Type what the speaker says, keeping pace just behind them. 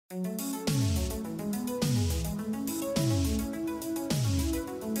Hello,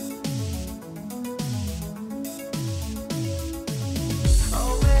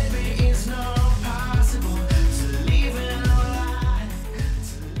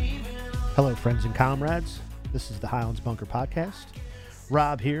 friends and comrades. This is the Highlands Bunker Podcast.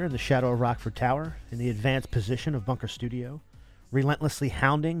 Rob here in the shadow of Rockford Tower, in the advanced position of Bunker Studio, relentlessly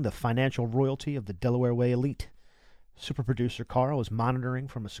hounding the financial royalty of the Delaware Way elite. Super producer Carl is monitoring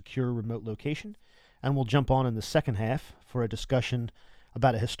from a secure remote location, and we'll jump on in the second half for a discussion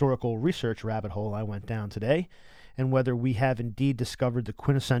about a historical research rabbit hole I went down today, and whether we have indeed discovered the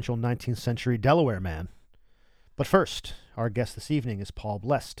quintessential 19th century Delaware man. But first, our guest this evening is Paul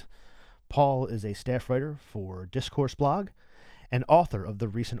Blest. Paul is a staff writer for Discourse Blog and author of the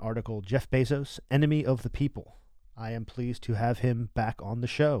recent article, Jeff Bezos, Enemy of the People. I am pleased to have him back on the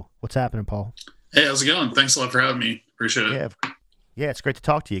show. What's happening, Paul? Hey, how's it going? Thanks a lot for having me. Appreciate it. Yeah, it's great to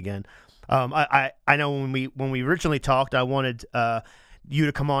talk to you again. I know when we originally talked, I wanted you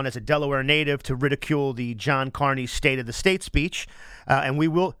to come on as a Delaware native to ridicule the John Carney State of the State speech, and we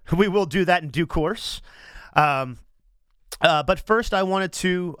will do that in due course. But first, I wanted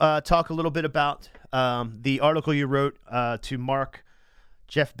to talk a little bit about the article you wrote to mark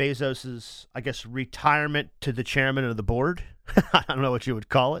Jeff Bezos's, I guess, retirement to the chairman of the board. I don't know what you would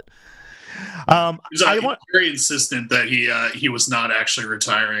call it. Very insistent that he was not actually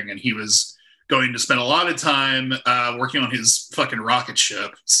retiring, and he was going to spend a lot of time working on his fucking rocket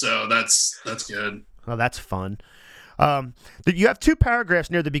ship. So that's good. Oh, that's fun. You have two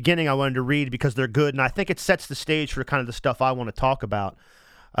paragraphs near the beginning I wanted to read because they're good, and I think it sets the stage for kind of the stuff I want to talk about.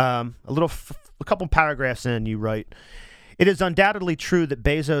 A couple paragraphs in, you write, "It is undoubtedly true that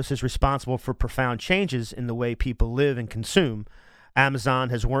Bezos is responsible for profound changes in the way people live and consume.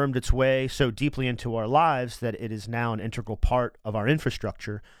 Amazon has wormed its way so deeply into our lives that it is now an integral part of our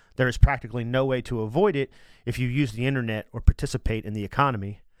infrastructure. There is practically no way to avoid it if you use the internet or participate in the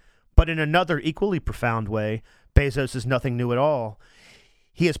economy. But in another equally profound way, Bezos is nothing new at all.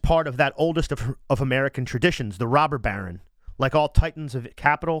 He is part of that oldest of American traditions, the robber baron. Like all titans of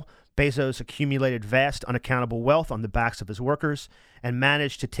capital, Bezos accumulated vast, unaccountable wealth on the backs of his workers and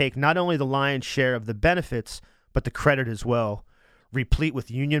managed to take not only the lion's share of the benefits, but the credit as well, replete with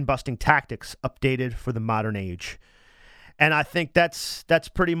union-busting tactics updated for the modern age." And I think that's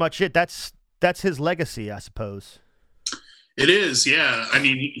pretty much it. That's his legacy, I suppose. It is, yeah. I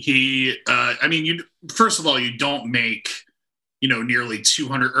mean, first of all, you don't make, nearly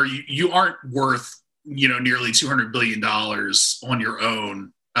 200, or you aren't worth, nearly $200 billion on your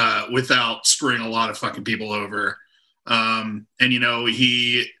own without screwing a lot of fucking people over. I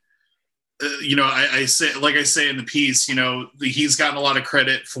say in the piece, he's gotten a lot of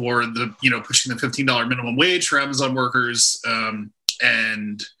credit for the, pushing the $15 minimum wage for Amazon workers,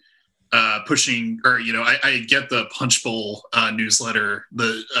 and pushing, or I get the Punchbowl newsletter.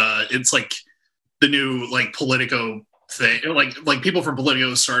 It's like the new Politico thing. Like people from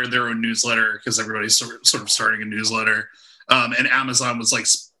Politico started their own newsletter because everybody's sort of starting a newsletter, and Amazon was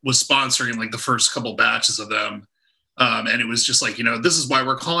sponsoring the first couple batches of them, and it was just this is why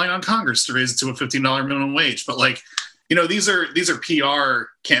we're calling on Congress to raise it to a $15 minimum wage. But these are PR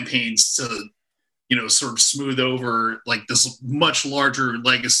campaigns to sort of smooth over this much larger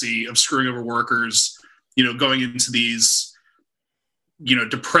legacy of screwing over workers, going into these,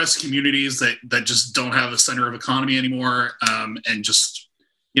 depressed communities that just don't have a center of economy anymore. And just,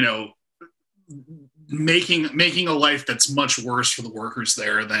 making a life that's much worse for the workers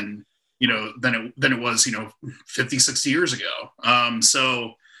there than it was, 50, 60 years ago.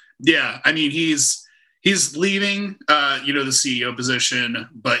 So yeah, I mean, he's leaving, the CEO position,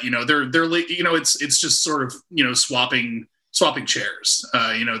 but they're it's just sort of swapping chairs.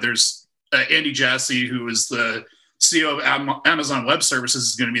 There's Andy Jassy, who is the CEO of Amazon Web Services,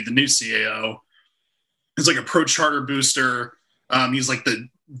 is going to be the new CAO. He's a pro charter booster. He's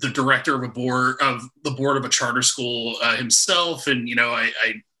the director of the board of a charter school himself, and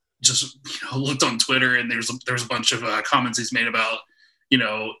I just looked on Twitter, and there's a bunch of comments he's made about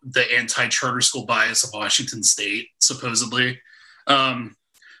the anti-charter school bias of Washington State, supposedly.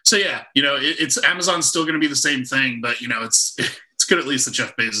 So yeah, it's Amazon's still going to be the same thing, but it's good at least that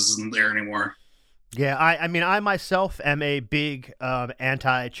Jeff Bezos isn't there anymore. Yeah, I mean, I myself am a big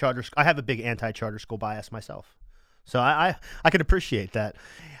anti-charter. I have a big anti-charter school bias myself, so I can appreciate that.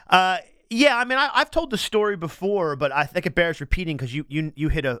 Yeah, I mean, I've told the story before, but I think it bears repeating because you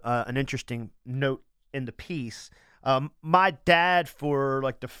hit an interesting note in the piece. My dad, for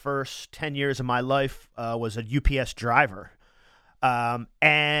the first 10 years of my life, was a UPS driver,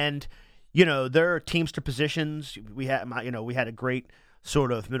 and there are Teamster positions. We had a great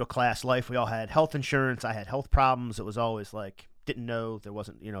sort of middle class life. We all had health insurance. I had health problems. It was always like, didn't know there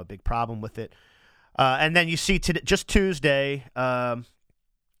wasn't, a big problem with it. And then you see just Tuesday, the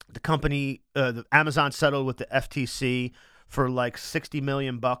company, the Amazon settled with the FTC for like $60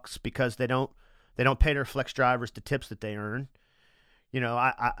 million because they don't pay their flex drivers the tips that they earn.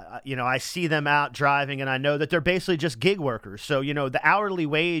 I see them out driving, and I know that they're basically just gig workers. So, the hourly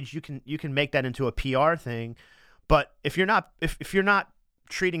wage, you can make that into a PR thing, but if you're not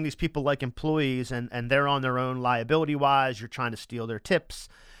treating these people like employees and they're on their own liability wise, you're trying to steal their tips.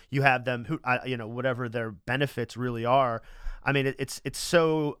 You have them who, whatever their benefits really are. I mean, it's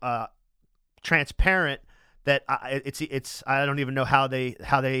so transparent that I don't even know how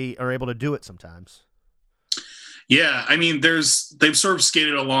they are able to do it sometimes. Yeah, I mean, they've sort of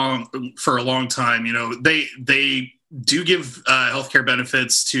skated along for a long time. They do give healthcare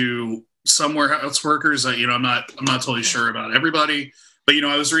benefits to some warehouse workers. I'm not totally sure about everybody, but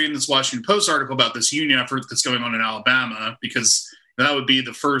I was reading this Washington Post article about this union effort that's going on in Alabama, because that would be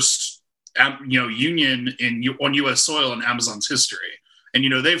the first union on U.S. soil in Amazon's history. And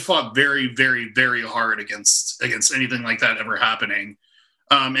they've fought very, very, very hard against anything like that ever happening.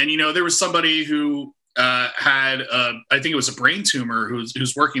 And there was somebody who had I think it was a brain tumor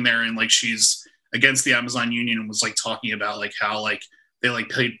who's working there, and like she's against the Amazon union and was like talking about like how like they like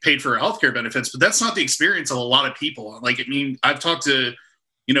paid for her healthcare benefits, but that's not the experience of a lot of people. Like, I mean, I've talked to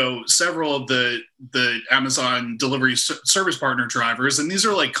several of the Amazon delivery service partner drivers, and these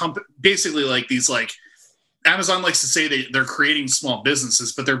are like basically like these, like, Amazon likes to say they're creating small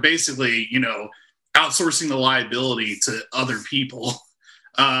businesses, but they're basically outsourcing the liability to other people.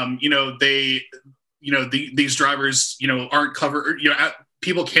 These drivers, aren't covered.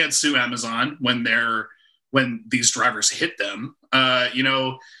 People can't sue Amazon when these drivers hit them.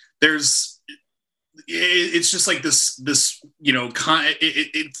 It's just like this.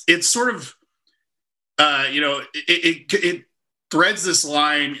 It's sort of, it threads this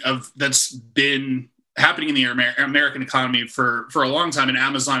line that's been happening in the American economy for a long time, and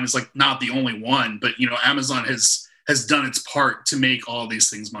Amazon is like not the only one, but Amazon has done its part to make all these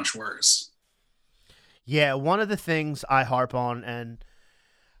things much worse. Yeah, one of the things I harp on, and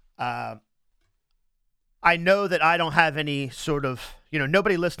I know that I don't have any sort of,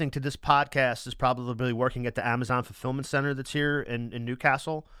 nobody listening to this podcast is probably working at the Amazon fulfillment center that's here in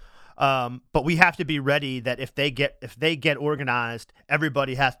Newcastle. But we have to be ready that if they get organized,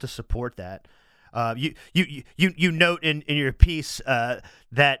 everybody has to support that. You note in your piece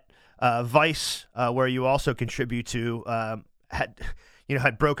that Vice, where you also contribute to,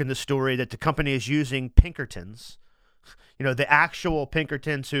 had broken the story that the company is using Pinkertons, the actual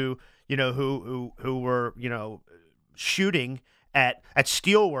Pinkertons who were, shooting at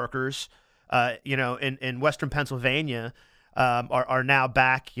steel workers, in Western Pennsylvania, are now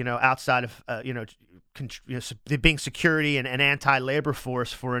back, outside of, being security and anti-labor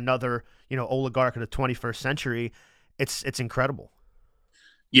force for another, oligarch of the 21st century. It's incredible.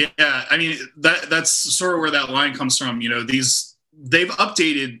 Yeah. I mean, that's sort of where that line comes from. They've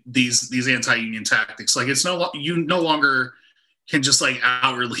updated these anti-union tactics. Like, it's you no longer can just like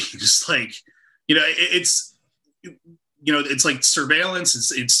outwardly just like, it's like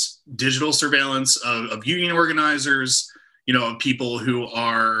surveillance. It's digital surveillance of union organizers, of people who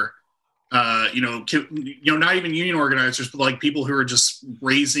are, not even union organizers, but like people who are just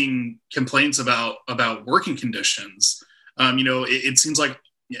raising complaints about working conditions. It seems like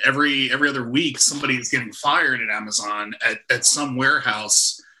every other week somebody is getting fired at Amazon at some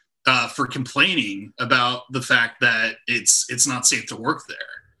warehouse for complaining about the fact that it's not safe to work there.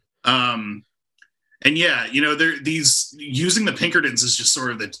 And yeah, these using the Pinkertons is just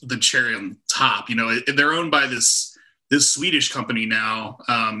sort of the cherry on top. They're owned by this Swedish company now,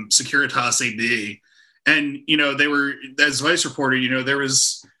 Securitas AB, and they were, as Vice reported,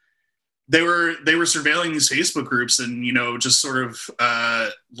 they were surveilling these Facebook groups and just sort of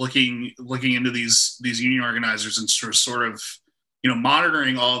looking into these union organizers and sort of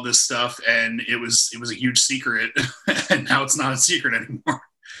monitoring all of this stuff, and it was a huge secret, and now it's not a secret anymore.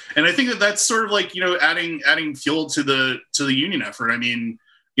 And I think that's sort of like adding fuel to the union effort. I mean,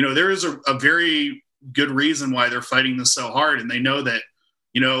 there is a very good reason why they're fighting this so hard, and they know that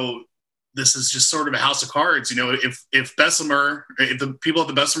this is just sort of a house of cards. If Bessemer, if the people at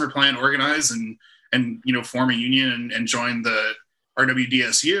the Bessemer plant organize and form a union and join the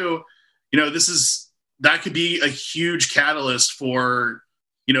RWDSU, that could be a huge catalyst for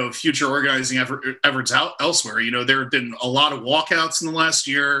future organizing efforts elsewhere. There have been a lot of walkouts in the last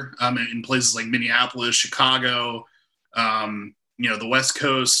year in places like Minneapolis, Chicago, the West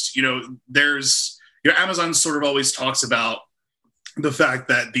Coast. There's Amazon sort of always talks about the fact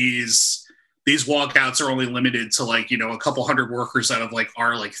that these walkouts are only limited to like, a couple hundred workers out of like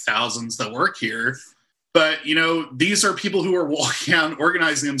our like thousands that work here. But, these are people who are walking out and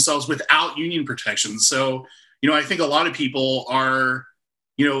organizing themselves without union protection. So, I think a lot of people are,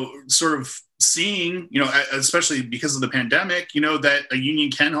 sort of seeing, especially because of the pandemic, that a union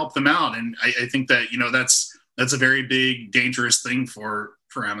can help them out. And I think that, that's a very big, dangerous thing for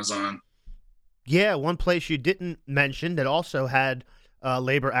Amazon. Yeah, one place you didn't mention that also had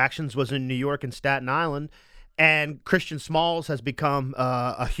labor actions was in New York and Staten Island, and Christian Smalls has become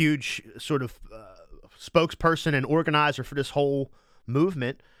a huge sort of spokesperson and organizer for this whole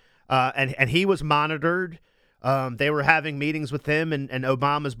movement, and he was monitored. They were having meetings with him, and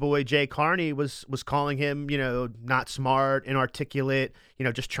Obama's boy Jay Carney was calling him, not smart, inarticulate,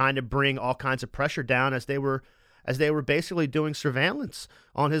 just trying to bring all kinds of pressure down as they were basically doing surveillance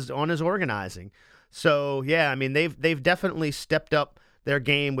on his organizing. So yeah, I mean they've definitely stepped up their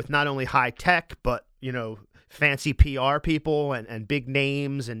game with not only high tech, but fancy PR people and big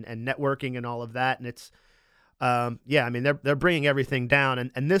names and networking and all of that. And it's I mean they're bringing everything down,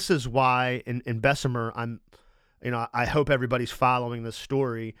 and this is why in Bessemer I hope everybody's following this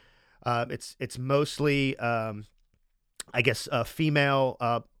story. It's mostly I guess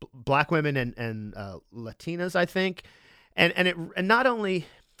female black women and Latinas, I think, and not only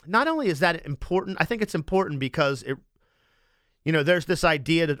is that important. I think it's important because there's this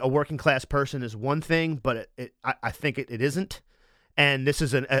idea that a working class person is one thing, but I think it isn't, and this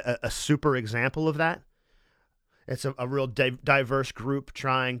is a super example of that. It's a real diverse group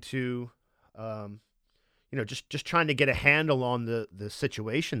trying to just trying to get a handle on the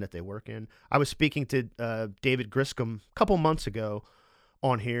situation that they work in. I was speaking to David Griscom a couple months ago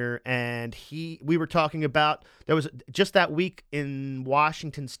on here, and we were talking about, there was just that week in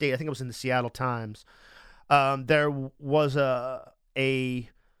Washington State, I think it was in the Seattle Times, there was a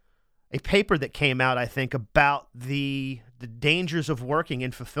paper that came out, I think, about the dangers of working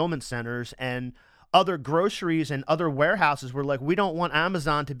in fulfillment centers, and other groceries and other warehouses were like, we don't want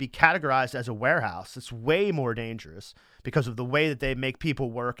Amazon to be categorized as a warehouse. It's way more dangerous because of the way that they make people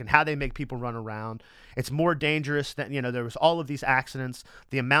work and how they make people run around. It's more dangerous than, there was all of these accidents.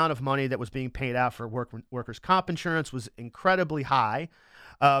 The amount of money that was being paid out for workers' comp insurance was incredibly high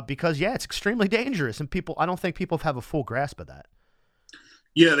because, it's extremely dangerous. And I don't think people have a full grasp of that.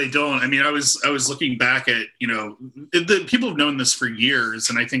 Yeah, they don't. I mean, I was looking back at, the people have known this for years,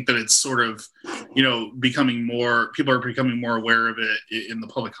 and I think that it's sort of, people are becoming more aware of it in the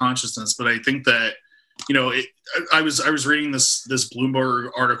public consciousness. But I think that, I was reading this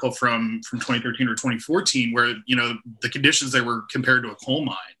Bloomberg article from 2013 or 2014 where, the conditions there were compared to a coal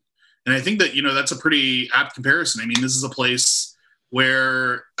mine. And I think that, that's a pretty apt comparison. I mean, this is a place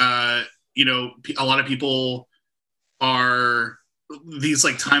where, a lot of people are these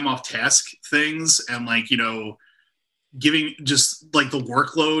like time off task things, and like, giving just like the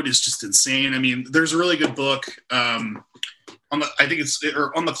workload is just insane. I mean, there's a really good book I think it's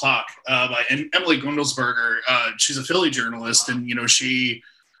On the Clock by Emily Gundelsberger. She's a Philly journalist, and she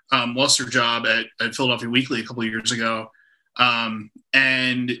lost her job at Philadelphia Weekly a couple of years ago,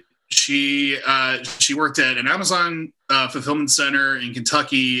 and she worked at an Amazon fulfillment center in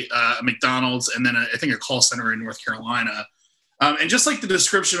Kentucky, a McDonald's, and then I think a call center in North Carolina. And just like the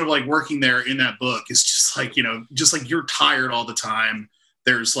description of like working there in that book is just like, just like you're tired all the time.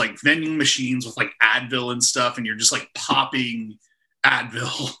 There's like vending machines with like Advil and stuff, and you're just like popping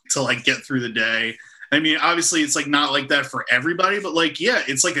Advil to like get through the day. I mean, obviously it's like not like that for everybody, but like, yeah,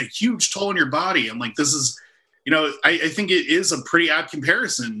 it's like a huge toll on your body. And like, this is, I think it is a pretty apt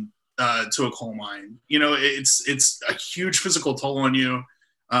comparison to a coal mine. It's a huge physical toll on you.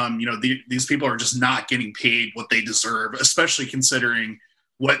 These people are just not getting paid what they deserve, especially considering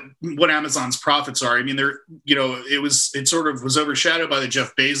what Amazon's profits are. I mean, it sort of was overshadowed by the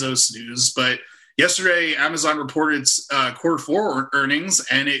Jeff Bezos news, but yesterday Amazon reported quarter four earnings,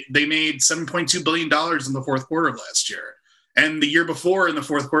 and they made $7.2 billion in the fourth quarter of last year. And the year before, in the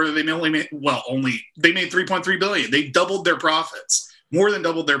fourth quarter, they made $3.3 billion. They doubled their profits, more than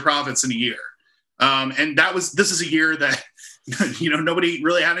doubled their profits in a year. And this is a year that nobody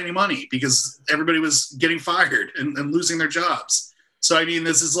really had any money because everybody was getting fired and losing their jobs. So, I mean,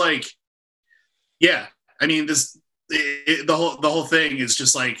 this is like, yeah, I mean, the whole thing is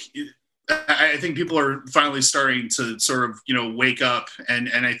just like, I think people are finally starting to sort of, wake up. And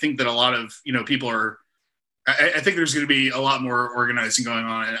I think that a lot of, people are, I think there's going to be a lot more organizing going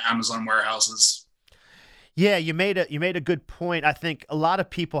on in Amazon warehouses. Yeah, you made a good point. I think a lot of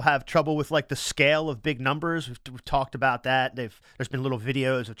people have trouble with like the scale of big numbers. We've talked about that. There's been little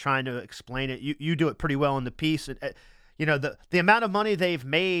videos of trying to explain it. You do it pretty well in the piece. the amount of money they've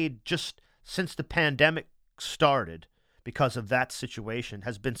made just since the pandemic started because of that situation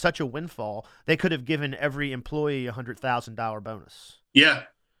has been such a windfall. They could have given every employee $100,000 bonus. Yeah.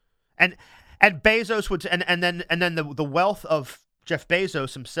 And Bezos would, and then the wealth of Jeff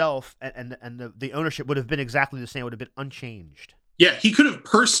Bezos himself and the ownership would have been exactly the same. It would have been unchanged. Yeah, he could have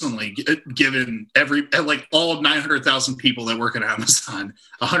personally given all 900,000 people that work at Amazon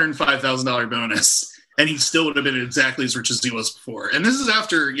 $105,000 bonus, and he still would have been exactly as rich as he was before. And this is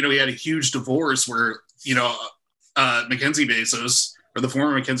after he had a huge divorce where Mackenzie Bezos, or the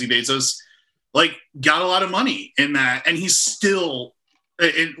former Mackenzie Bezos, got a lot of money in that, and he's still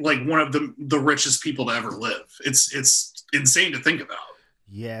one of the richest people to ever live. It's insane to think about.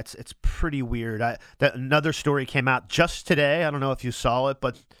 Yeah, it's pretty weird. Another story came out just today. I don't know if you saw it,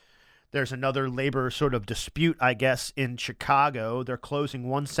 but there's another labor sort of dispute, I guess, in Chicago. They're closing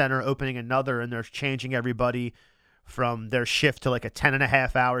one center, opening another, and they're changing everybody from their shift to like a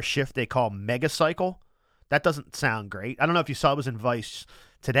 10.5-hour shift they call mega cycle. That doesn't sound great. I don't know if you saw it was in Vice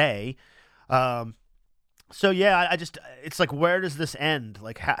today. So yeah, it's like, where does this end?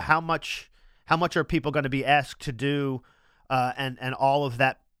 Like how much are people going to be asked to do? And all of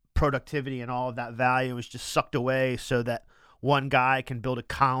that productivity and all of that value is just sucked away so that one guy can build a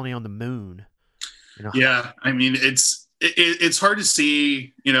colony on the moon. Yeah, I mean, it's hard to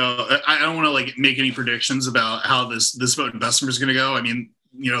see. I don't want to make any predictions about how this vote in Bessemer is going to go. I mean,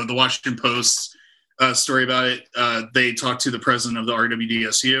 the Washington Post story about it. They talked to the president of the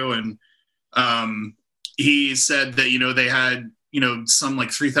RWDSU, and he said that they had some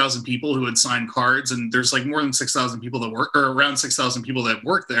 3,000 people who had signed cards, and there's more than 6,000 people that work, or around 6,000 people that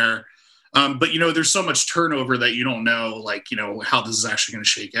work there. But there's so much turnover that you don't know, how this is actually going to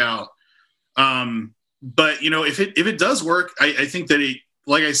shake out. But if it does work, I think that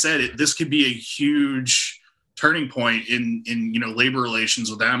like I said, this could be a huge turning point in labor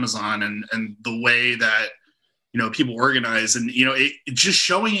relations with Amazon and the way that people organize, and it just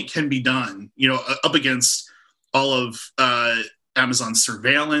showing it can be done. Up against all of Amazon's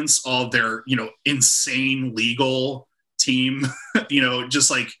surveillance, all of their insane legal team,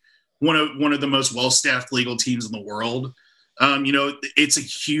 just one of the most well-staffed legal teams in the world. It's a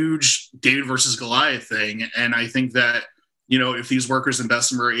huge David versus Goliath thing, and I think that if these workers in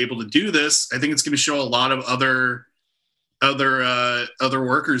Bessemer are able to do this, I think it's going to show a lot of other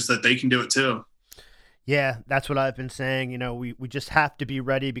workers that they can do it too. Yeah, that's what I've been saying. We just have to be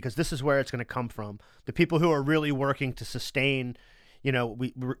ready, because this is where it's going to come from. The people who are really working to sustain,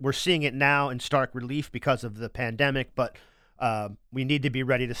 we're seeing it now in stark relief because of the pandemic, but we need to be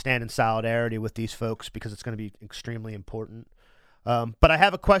ready to stand in solidarity with these folks, because it's going to be extremely important. But I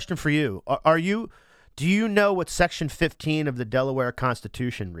have a question for you. Do you know what Section 15 of the Delaware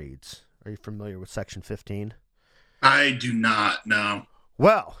Constitution reads? Are you familiar with Section 15? I do not, no.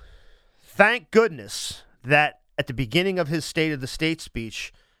 Well, thank goodness that at the beginning of his State of the State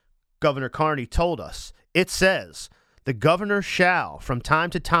speech, Governor Carney told us, it says, the governor shall, from time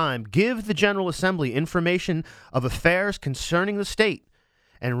to time, give the General Assembly information of affairs concerning the state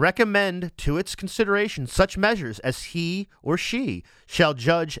and recommend to its consideration such measures as he or she shall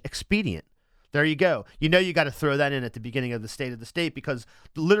judge expedient. There you go. You got to throw that in at the beginning of the State of the State, because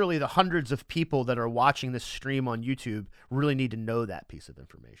literally the hundreds of people that are watching this stream on YouTube really need to know that piece of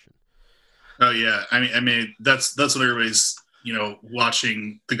information. Oh yeah, I mean that's what everybody's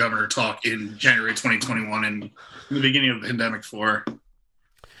watching the governor talk in January 2021 and the beginning of the pandemic for.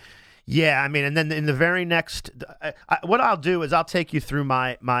 Yeah, I mean, and then in the very next, what I'll do is I'll take you through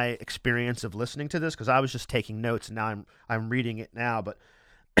my experience of listening to this, because I was just taking notes and now I'm reading it now. But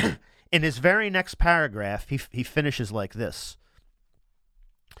in his very next paragraph, he finishes like this: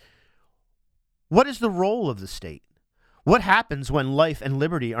 what is the role of the state? What happens when life and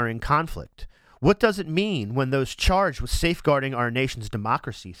liberty are in conflict? What does it mean when those charged with safeguarding our nation's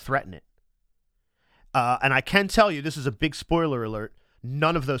democracy threaten it? And I can tell you, this is a big spoiler alert,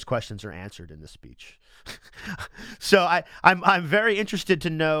 none of those questions are answered in this speech. So I'm very interested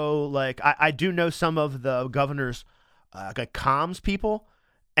to know, I do know some of the governor's comms people,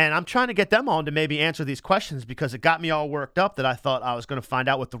 and I'm trying to get them on to maybe answer these questions, because it got me all worked up that I thought I was going to find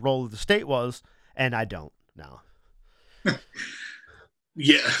out what the role of the state was, and I don't now.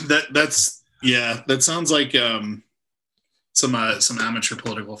 Yeah, that sounds like some amateur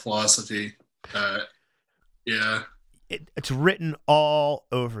political philosophy. Yeah, it's written all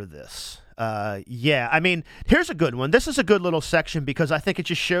over this. Yeah, I mean, here's a good one. This is a good little section, because I think it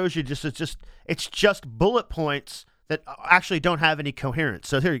just shows you it's just bullet points that actually don't have any coherence.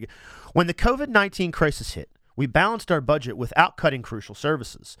 So here you go. When the COVID-19 crisis hit, We balanced our budget without cutting crucial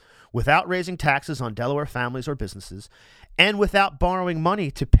services, without raising taxes on Delaware families or businesses, and without borrowing money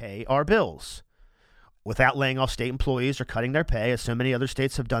to pay our bills, without laying off state employees or cutting their pay, as so many other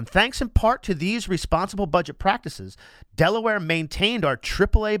states have done. Thanks in part to these responsible budget practices, Delaware maintained our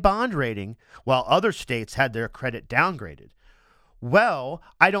AAA bond rating while other states had their credit downgraded. Well,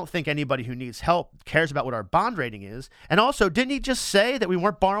 I don't think anybody who needs help cares about what our bond rating is. And also, didn't he just say that we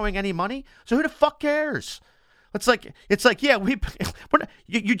weren't borrowing any money? So who the fuck cares? It's like, yeah, we're not,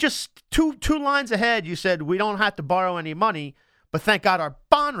 you just two lines ahead. You said we don't have to borrow any money, but thank God our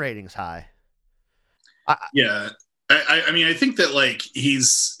bond rating's high. Yeah, I mean, I think that like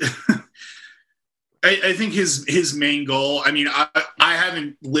he's, I think his main goal. I mean, I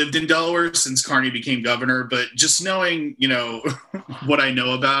haven't lived in Delaware since Carney became governor, but just knowing, you know, what I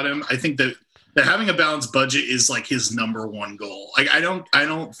know about him, I think that having a balanced budget is like his number one goal. Like, I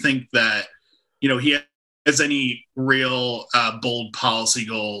don't think that, you know, he has any real bold policy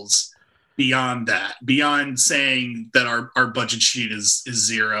goals beyond that, beyond saying that our budget sheet is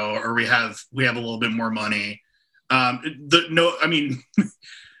zero or we have a little bit more money. The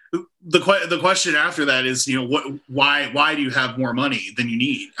question after that is, you know, why do you have more money than you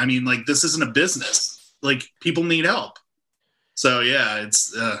need? I mean, like, this isn't a business. Like, people need help. So yeah,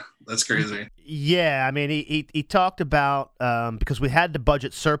 it's that's crazy. Yeah, I mean, he talked about because we had the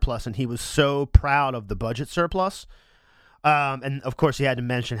budget surplus, and he was so proud of the budget surplus, and of course he had to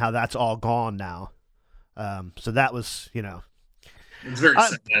mention how that's all gone now. So that was, you know, it's very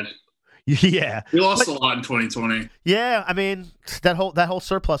sad. Yeah, we lost a lot in 2020. Yeah, I mean, that whole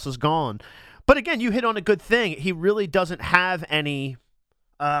surplus is gone. But again, you hit on a good thing. He really doesn't have any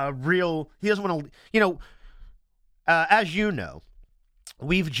real. He doesn't want to. You know, as you know,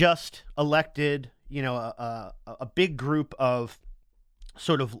 we've just elected, you know, a big group of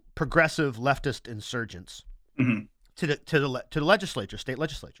sort of progressive leftist insurgents to the legislature, state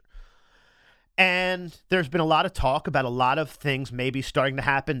legislature. And there's been a lot of talk about a lot of things maybe starting to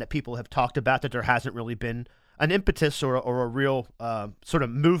happen that people have talked about that there hasn't really been an impetus or a real sort of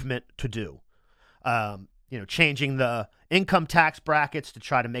movement to do. You know, changing the income tax brackets to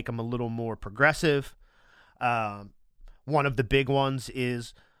try to make them a little more progressive. One of the big ones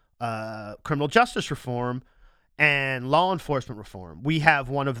is criminal justice reform and law enforcement reform. We have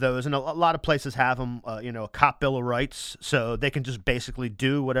one of those, and a lot of places have them, you know, a cop bill of rights, so they can just basically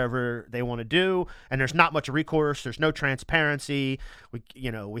do whatever they want to do, and there's not much recourse. There's no transparency.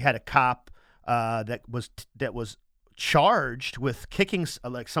 We had a cop that was charged with kicking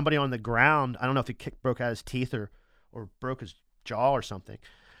like somebody on the ground. I don't know if he broke out his teeth or broke his jaw or something.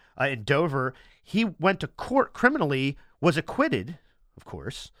 In Dover, he went to court criminally, was acquitted, of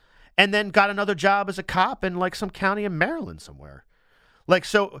course, and then got another job as a cop in like some county in Maryland somewhere. Like,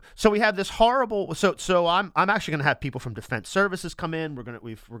 so we have this horrible. So I'm actually going to have people from Defense Services come in. We're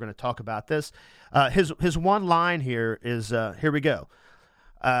gonna talk about this. His one line here is here we go.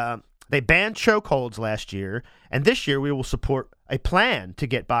 They banned chokeholds last year, and this year we will support a plan to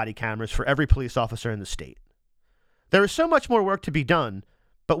get body cameras for every police officer in the state. There is so much more work to be done,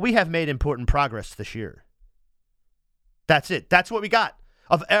 but we have made important progress this year. That's it. That's what we got.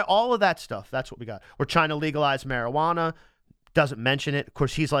 Of all of that stuff, that's what we got. We're trying to legalize marijuana. Doesn't mention it. Of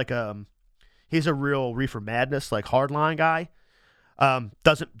course, he's like he's a real reefer madness, like hardline guy.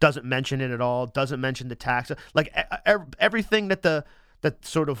 Doesn't mention it at all. Doesn't mention the tax. Like everything that the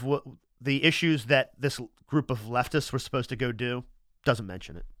issues that this group of leftists were supposed to go do, doesn't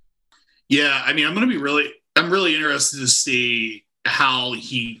mention it. Yeah, I mean, I'm really interested to see how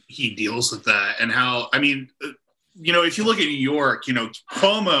he deals with that, and how, I mean, you know, if you look at New York, you know,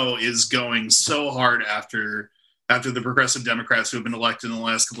 Cuomo is going so hard after the progressive Democrats who have been elected in the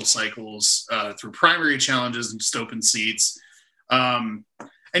last couple of cycles through primary challenges and just open seats. And,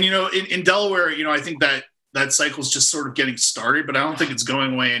 you know, in Delaware, you know, I think that cycle is just sort of getting started, but I don't think it's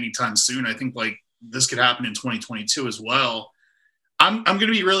going away anytime soon. I think like this could happen in 2022 as well. I'm going to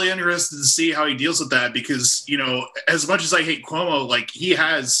be really interested to see how he deals with that, because, you know, as much as I hate Cuomo, like, he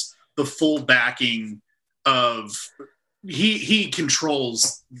has the full backing of he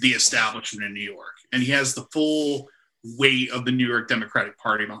controls the establishment in New York, and he has the full weight of the New York Democratic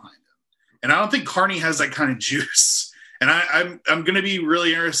Party behind him. And I don't think Carney has that kind of juice. And I'm going to be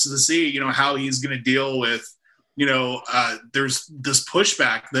really interested to see, you know, how he's going to deal with, you know, there's this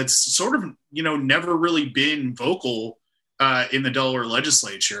pushback that's sort of, you know, never really been vocal in the Delaware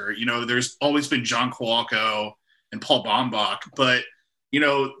legislature. You know, there's always been John Kowalko and Paul Baumbach, but, you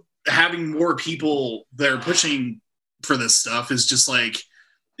know, having more people that are pushing for this stuff is just like,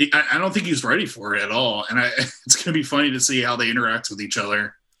 I don't think he's ready for it at all. And it's going to be funny to see how they interact with each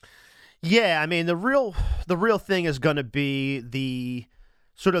other. Yeah, I mean the real thing is going to be the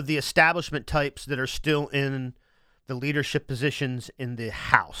sort of the establishment types that are still in the leadership positions in the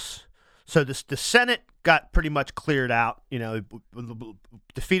House. So the Senate got pretty much cleared out.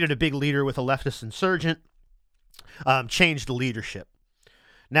 Defeated a big leader with a leftist insurgent, changed the leadership.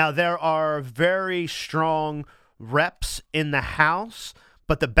 Now there are very strong reps in the House,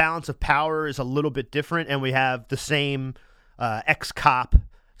 but the balance of power is a little bit different, and we have the same ex-cop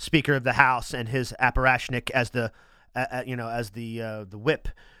Speaker of the House and his apparatchik as the whip.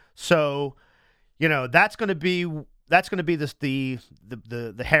 So, that's going to be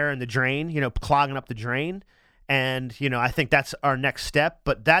the hair in the drain, clogging up the drain. And, I think that's our next step,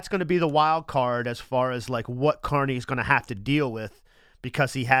 but that's going to be the wild card as far as like what Carney is going to have to deal with,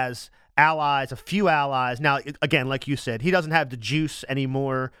 because he has allies, a few allies. Now, again, like you said, he doesn't have the juice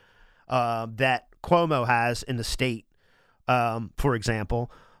anymore that Cuomo has in the state, for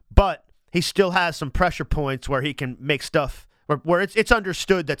example, but he still has some pressure points where he can make stuff where it's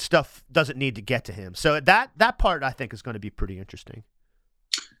understood that stuff doesn't need to get to him. So that part I think is going to be pretty interesting.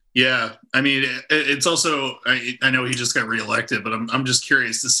 Yeah, I mean, it's also I know he just got reelected, but I'm just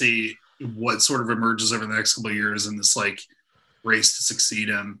curious to see what sort of emerges over the next couple of years in this like race to succeed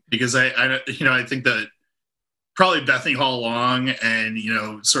him, because I think that probably Bethany Hall Long and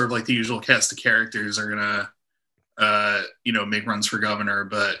sort of like the usual cast of characters are gonna make runs for governor,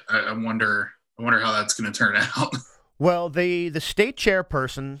 but I wonder how that's gonna turn out. Well, the state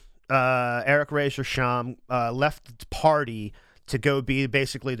chairperson, Eric Razor Sham, left the party to go be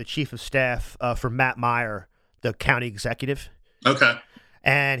basically the chief of staff for Matt Meyer, the county executive. Okay.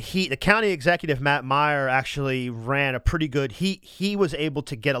 And the county executive, Matt Meyer, actually ran a pretty good. He was able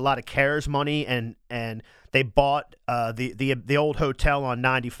to get a lot of CARES money, and they bought the old hotel on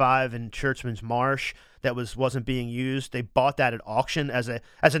 95 in Churchman's Marsh that wasn't being used. They bought that at auction as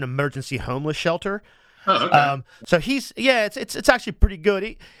an emergency homeless shelter. Oh, okay. So it's actually pretty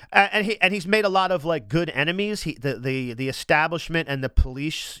good. He's made a lot of like good enemies. The establishment and the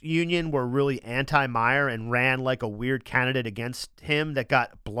police union were really anti-Meyer and ran like a weird candidate against him that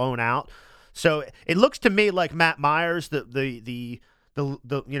got blown out. So it looks to me like Matt Meyer's the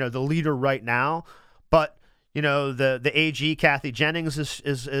leader right now, but the AG Kathy Jennings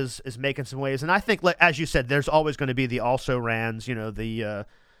is making some waves, and I think, like as you said, there's always going to be the also rans, the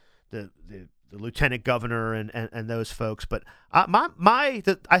lieutenant governor and those folks. But I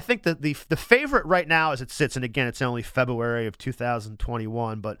think that the favorite right now as it sits, and again, it's only February of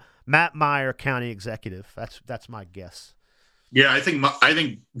 2021, but Matt Meyer, county executive. That's my guess. Yeah, I think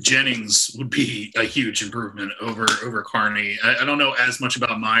Jennings would be a huge improvement over Carney. I don't know as much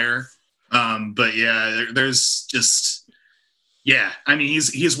about Meyer, but yeah, there's just I mean,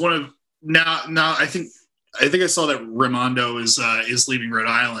 he's one of now. I think I saw that Raimondo is leaving Rhode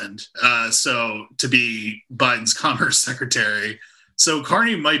Island, so to be Biden's Commerce Secretary. So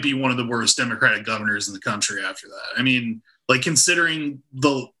Carney might be one of the worst Democratic governors in the country after that. I mean, like considering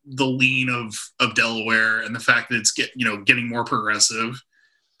the lean of Delaware and the fact that it's getting more progressive,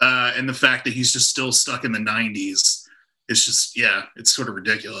 and the fact that he's just still stuck in the 90s, it's just it's sort of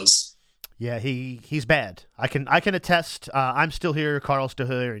ridiculous. Yeah, he's bad. I can attest. I'm still here. Carl's still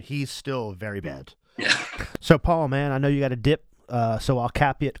here, and he's still very bad. Yeah. So Paul, man, I know you got a dip, so I'll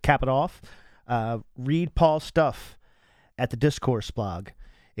cap it off. Read Paul's stuff at the Discourse blog.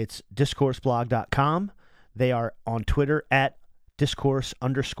 It's discourseblog.com. They are on Twitter at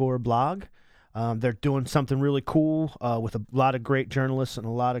discourse_blog. They're doing something really cool with a lot of great journalists and a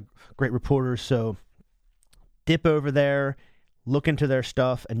lot of great reporters. So dip over there, look into their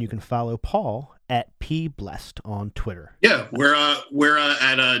stuff, and you can follow Paul at pblessed on Twitter. Yeah, we're at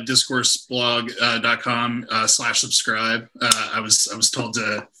discourseblog.com /subscribe. I was told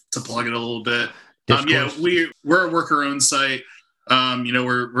to plug it a little bit. We're a worker-owned site.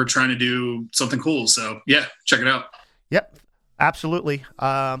 We're trying to do something cool. So yeah, check it out. Yep, absolutely.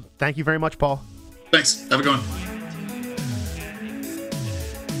 Thank you very much, Paul. Thanks. Have a good one.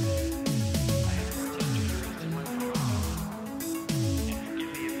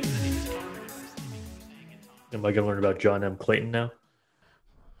 Am I going to learn about John M. Clayton now?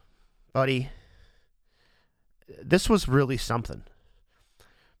 Buddy, this was really something.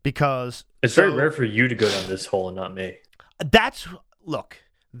 Because it's very rare for you to go down this hole and not me. Look,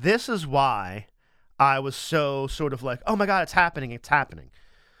 this is why I was so sort of like, oh my God, it's happening.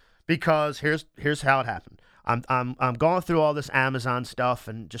 Because here's how it happened. I'm going through all this Amazon stuff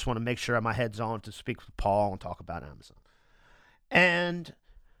and just want to make sure my head's on to speak with Paul and talk about Amazon. And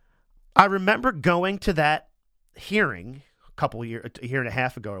I remember going to that hearing a year and a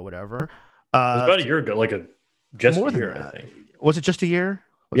half ago or whatever. It was about a year ago, just more a year, than that. I think. Was it just a year?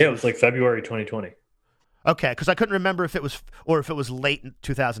 Yeah, it was like February 2020. Okay, because I couldn't remember if it was late in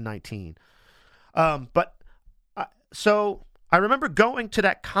 2019. So I remember going to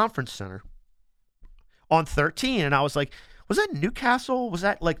that conference center on 13, and I was like, was that Newcastle? Was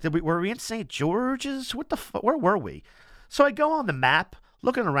that like, were we in St. George's? Where were we? So I go on the map,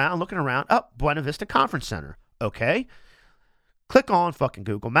 looking around. Oh, Buena Vista Conference Center. Okay. Click on fucking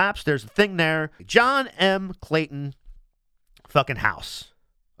Google Maps. There's a thing there. John M. Clayton fucking house.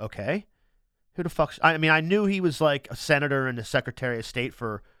 Okay. Who the fuck? I mean, I knew he was like a senator and a secretary of state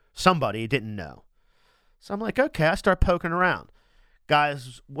for somebody. Didn't know. So I'm like, okay. I start poking around.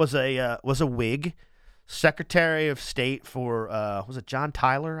 Guys was a Whig, secretary of state for was it John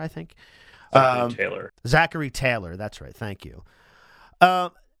Tyler? I think. Zachary Taylor. That's right. Thank you.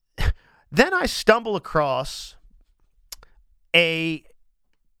 Then I stumble across I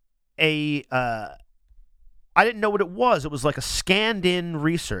didn't know what it was. It was like a scanned-in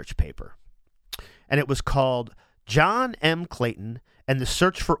research paper, and it was called John M. Clayton and the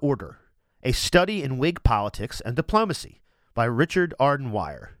Search for Order, a study in Whig politics and diplomacy by Richard Arden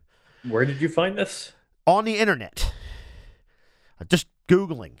Wire. Where did you find this? On the internet. Just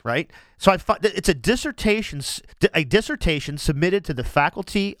Googling, right? So it's a dissertation submitted to the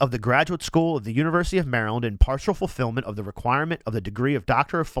faculty of the Graduate School of the University of Maryland in partial fulfillment of the requirement of the degree of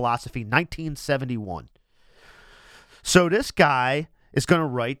Doctor of Philosophy, 1971. So this guy is going to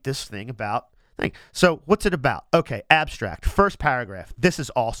write this thing about. So what's it about? Okay, abstract. First paragraph. This is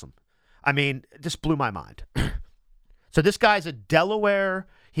awesome. I mean, this blew my mind. So this guy's a Delaware.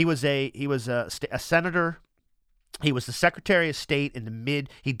 He was a senator. He was the Secretary of State in the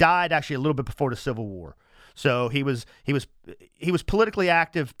He died actually a little bit before the Civil War. So he was politically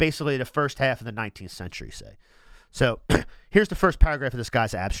active basically the first half of the 19th century, say. So here's the first paragraph of this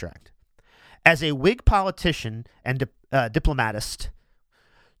guy's abstract. As a Whig politician and diplomatist,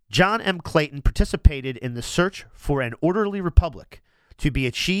 John M. Clayton participated in the search for an orderly republic to be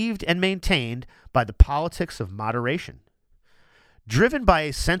achieved and maintained by the politics of moderation. Driven by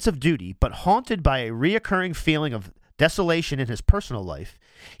a sense of duty, but haunted by a reoccurring feeling of desolation in his personal life,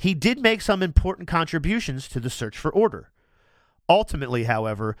 he did make some important contributions to the search for order. Ultimately,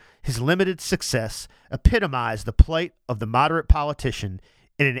 however, his limited success epitomized the plight of the moderate politician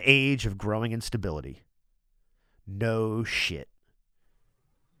in an age of growing instability. No shit.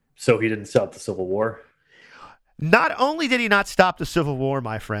 So he didn't stop the Civil War? Not only did he not stop the Civil War,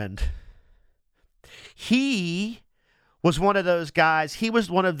 my friend, he was one of those guys. He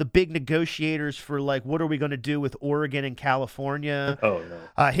was one of the big negotiators for, like, what are we going to do with Oregon and California? Oh,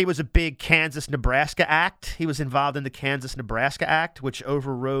 no. He was a big Kansas-Nebraska Act. He was involved in the Kansas-Nebraska Act, which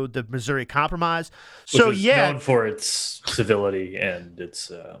overrode the Missouri Compromise. Which was known for its civility and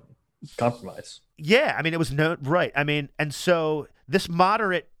its compromise. Yeah, I mean, it was known, right. I mean, and so this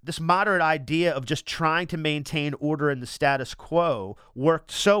moderate idea of just trying to maintain order in the status quo worked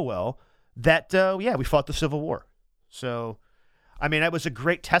so well that, we fought the Civil War. So, I mean, that was a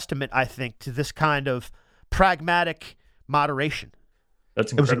great testament, I think, to this kind of pragmatic moderation.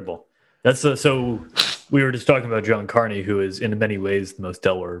 That's incredible. So we were just talking about John Carney, who is in many ways the most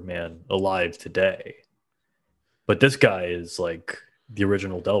Delaware man alive today. But this guy is like the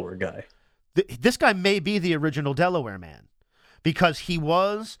original Delaware guy. This guy may be the original Delaware man because he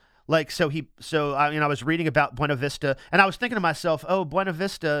was I was reading about Buena Vista, and I was thinking to myself, oh, Buena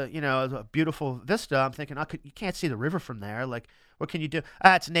Vista, a beautiful vista. I'm thinking, you can't see the river from there. Like, what can you do?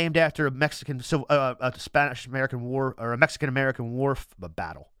 It's named after a Spanish-American War or a Mexican-American War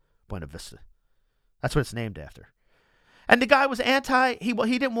battle, Buena Vista. That's what it's named after. And the guy was he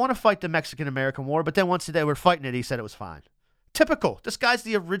didn't want to fight the Mexican-American War, but then once they were fighting it, he said it was fine. Typical. This guy's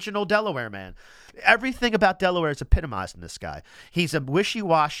the original Delaware man. Everything about Delaware is epitomized in this guy. He's a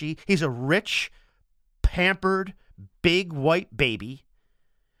wishy-washy. He's a rich, pampered, big white baby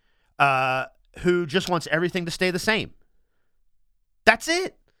who just wants everything to stay the same. That's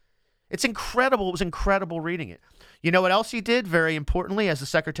it. It's incredible. It was incredible reading it. You know what else he did? Very importantly, as the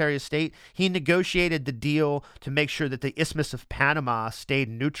Secretary of State, he negotiated the deal to make sure that the Isthmus of Panama stayed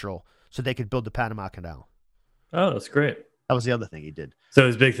neutral so they could build the Panama Canal. Oh, that's great. That was the other thing he did. So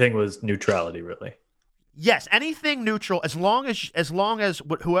his big thing was neutrality, really. Yes, anything neutral, as long as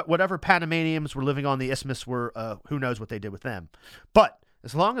whatever Panamanians were living on the isthmus were, who knows what they did with them. But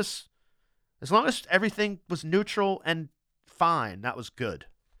as long as everything was neutral and fine, that was good.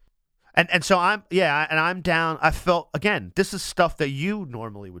 And so I'm down. I felt, again, this is stuff that you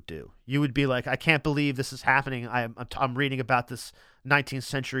normally would do. You would be like, I can't believe this is happening. I'm reading about this 19th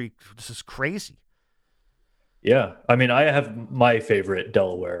century. This is crazy. Yeah, I mean, I have my favorite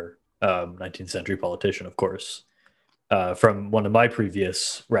Delaware 19th century politician, of course. from one of my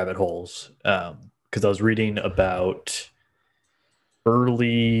previous rabbit holes, because I was reading about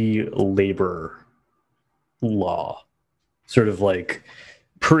early labor law, sort of like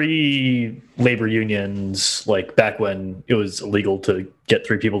pre-labor unions, like back when it was illegal to get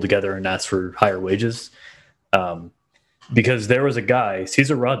three people together and ask for higher wages. Because there was a guy,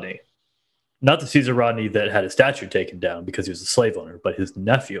 Caesar Rodney, not the Caesar Rodney that had his statue taken down because he was a slave owner, but his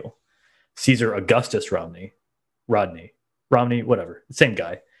nephew, Caesar Augustus Rodney, whatever, same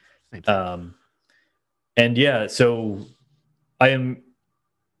guy. And yeah, so I am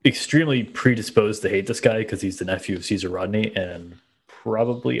extremely predisposed to hate this guy because he's the nephew of Caesar Rodney and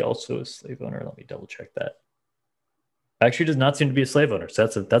probably also a slave owner. Let me double check that. Actually, does not seem to be a slave owner, so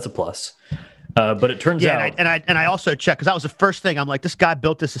that's a plus. But it turns out, and I also checked because that was the first thing. I'm like, this guy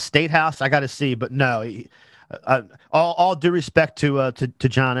built this estate house. I got to see, but no. All due respect to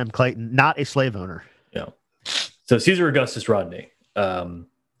John M. Clayton, not a slave owner. Yeah. So Caesar Augustus Rodney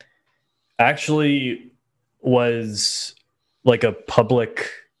actually was like a public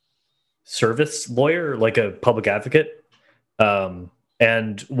service lawyer, like a public advocate,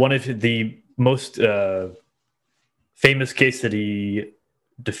 and one of the most famous case that he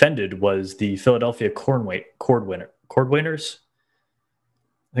defended was the Philadelphia cordwainers.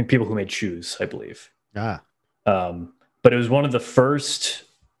 I think people who made shoes, I believe. But it was one of the first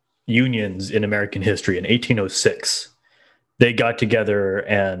unions in American history in 1806. They got together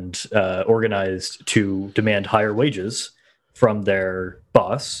and organized to demand higher wages from their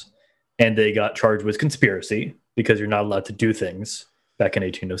boss, and they got charged with conspiracy because you're not allowed to do things back in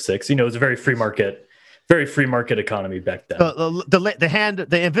 1806. You know, it was a very free market economy back then.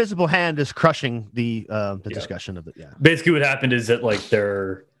 The invisible hand is crushing the discussion of it. Yeah. Basically, what happened is that like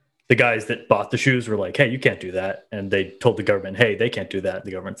the guys that bought the shoes were like, "Hey, you can't do that," and they told the government, "Hey, they can't do that."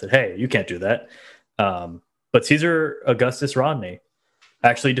 The government said, "Hey, you can't do that." But Caesar Augustus Rodney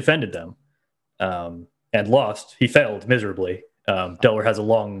actually defended them and lost. He failed miserably. Delaware has a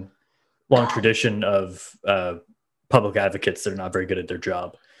long tradition of public advocates that are not very good at their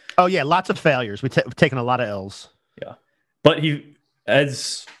job. Oh yeah, lots of failures. We've taken a lot of L's. Yeah, but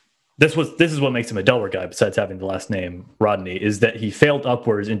this is what makes him a Delaware guy. Besides having the last name Rodney, is that he failed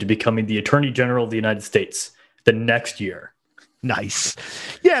upwards into becoming the Attorney General of the United States the next year. Nice.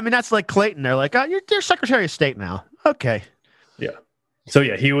 Yeah, I mean that's like Clayton. They're like, "Oh, you're Secretary of State now." Okay. Yeah. So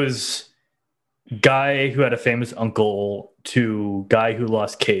yeah, he was guy who had a famous uncle to guy who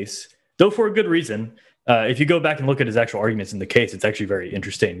lost case, though for a good reason. If you go back and look at his actual arguments in the case, it's actually very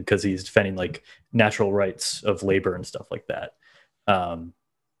interesting because he's defending like natural rights of labor and stuff like that.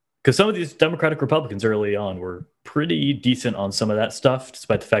 Because some of these Democratic Republicans early on were pretty decent on some of that stuff,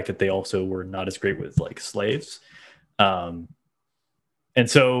 despite the fact that they also were not as great with like slaves. And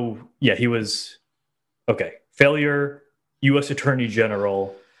so, yeah, he was failure, U.S. Attorney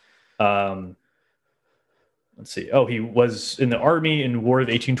General. Let's see. Oh, he was in the Army in War of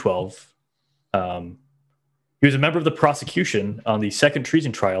 1812. He was a member of the prosecution on the second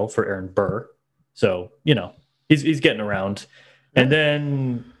treason trial for Aaron Burr. So, you know, he's getting around. And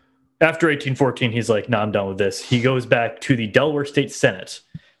then after 1814, he's like, "No, I'm done with this." He goes back to the Delaware State Senate,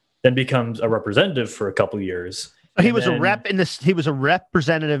 then becomes a representative for a couple of years. He was a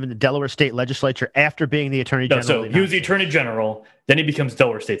representative in the Delaware State Legislature after being the Attorney General. So he was the Attorney General, then he becomes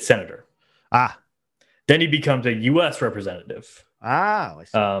Delaware State Senator. Then he becomes a U.S. representative. I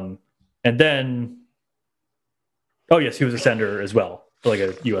see. And then, oh yes, he was a senator as well, like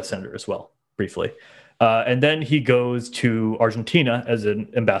a U.S. senator as well, briefly. And then he goes to Argentina as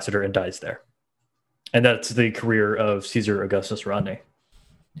an ambassador and dies there. And that's the career of Caesar Augustus Rodney.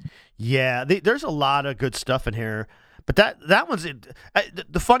 Yeah, there's a lot of good stuff in here, but that one's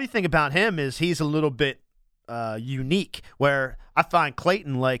the funny thing about him is he's a little bit unique. Where I find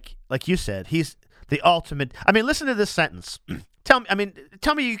Clayton, like you said, he's the ultimate. I mean, listen to this sentence. Tell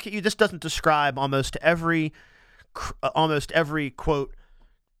me, this doesn't describe almost every quote.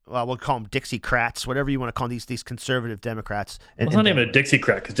 Well, we'll call them Dixiecrats, whatever you want to call them, these conservative Democrats. It's not even a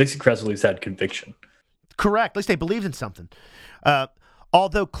Dixiecrat because Dixiecrats at least had conviction. Correct. At least they believed in something.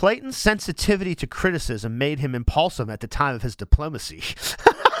 Although Clayton's sensitivity to criticism made him impulsive at the time of his diplomacy.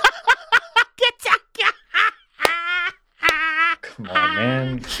 Come on,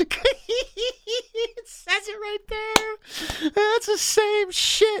 man. It says it right there. That's the same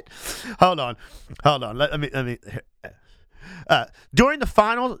shit. Hold on. Let me. During the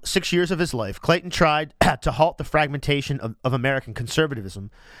final 6 years of his life, Clayton tried to halt the fragmentation of American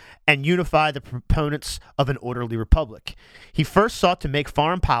conservatism and unify the proponents of an orderly republic. He first sought to make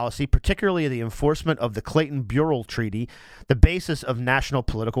foreign policy, particularly the enforcement of the Clayton-Buell Treaty, the basis of national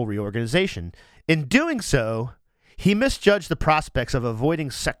political reorganization. In doing so, He misjudged the prospects of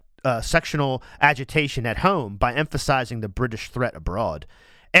avoiding sectional agitation at home by emphasizing the British threat abroad.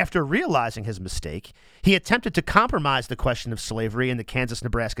 After realizing his mistake, he attempted to compromise the question of slavery in the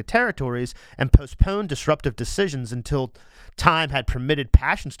Kansas-Nebraska territories and postpone disruptive decisions until time had permitted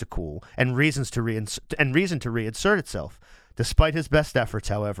passions to cool and reason to reinsert itself. Despite his best efforts,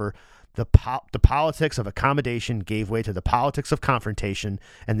 however, the politics of accommodation gave way to the politics of confrontation,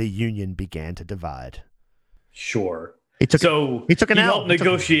 and the Union began to divide. Sure. He took an L. Helped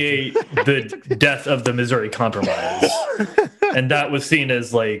negotiate the death of the Missouri Compromise, and that was seen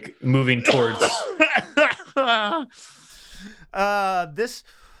as like moving towards. This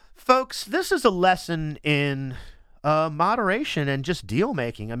is a lesson in moderation and just deal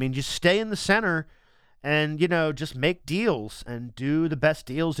making. I mean, just stay in the center, and just make deals and do the best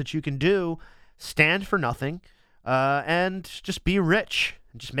deals that you can do. Stand for nothing, and just be rich.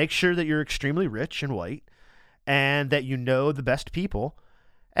 Just make sure that you're extremely rich and white, and that you know the best people,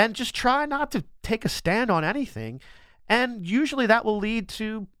 and just try not to take a stand on anything. And usually that will lead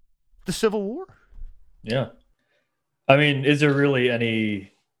to the Civil War. Yeah. I mean, is there really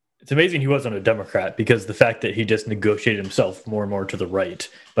any... It's amazing he wasn't a Democrat, because the fact that he just negotiated himself more and more to the right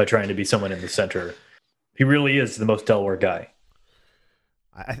by trying to be someone in the center, he really is the most Delaware guy.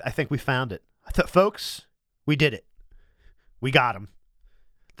 I think we found it. Folks, we did it. We got him.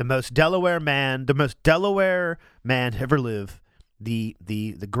 The most Delaware man ever live, the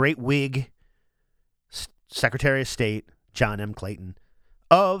great Whig Secretary of State, John M. Clayton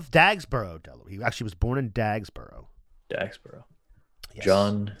of Dagsboro, Delaware. He actually was born in Dagsboro. Yes.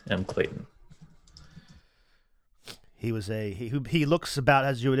 John M. Clayton. He was he looks about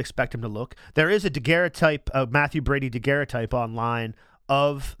as you would expect him to look. There is a daguerreotype, Matthew Brady daguerreotype online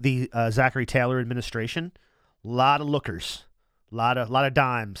of the Zachary Taylor administration. A lot of lookers. A lot of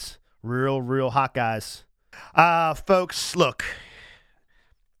dimes. Real hot guys. Folks, look.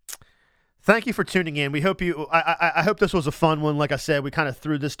 Thank you for tuning in. We hope I hope this was a fun one. Like I said, we kind of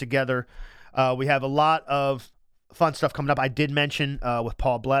threw this together. We have a lot of fun stuff coming up. I did mention with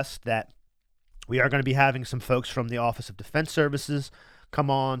Paul Bless that we are going to be having some folks from the Office of Defense Services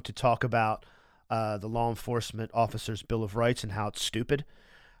come on to talk about the Law Enforcement Officers' Bill of Rights and how it's stupid.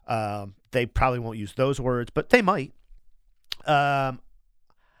 They probably won't use those words, but they might.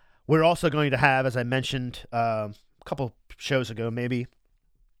 We're also going to have, as I mentioned a couple shows ago, maybe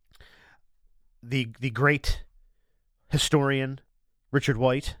the great historian Richard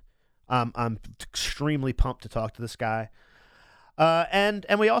White. I'm extremely pumped to talk to this guy. And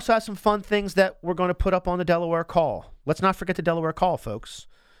we also have some fun things that we're going to put up on the Delaware Call. Let's not forget the Delaware Call, folks,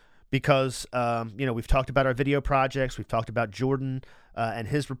 because we've talked about our video projects, we've talked about Jordan and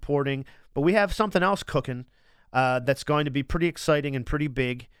his reporting, but we have something else cooking that's going to be pretty exciting and pretty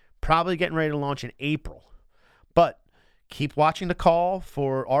big, probably getting ready to launch in April. But keep watching the Call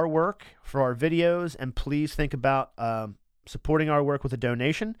for our work, for our videos, and please think about supporting our work with a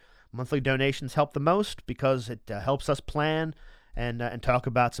donation. Monthly donations help the most because it helps us plan and talk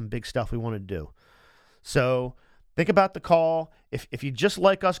about some big stuff we want to do. So think about the Call. If you just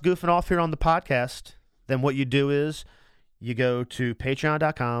like us goofing off here on the podcast, then what you do is you go to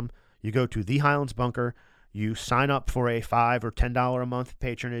patreon.com, you go to The Highlands Bunker, you sign up for a $5 or $10 a month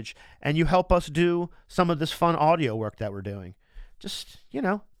patronage, and you help us do some of this fun audio work that we're doing. Just,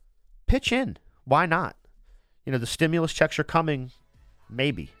 pitch in. Why not? The stimulus checks are coming,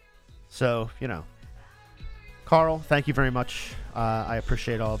 maybe. So, Carl, thank you very much. I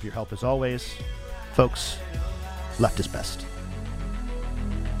appreciate all of your help as always. Folks, left is best.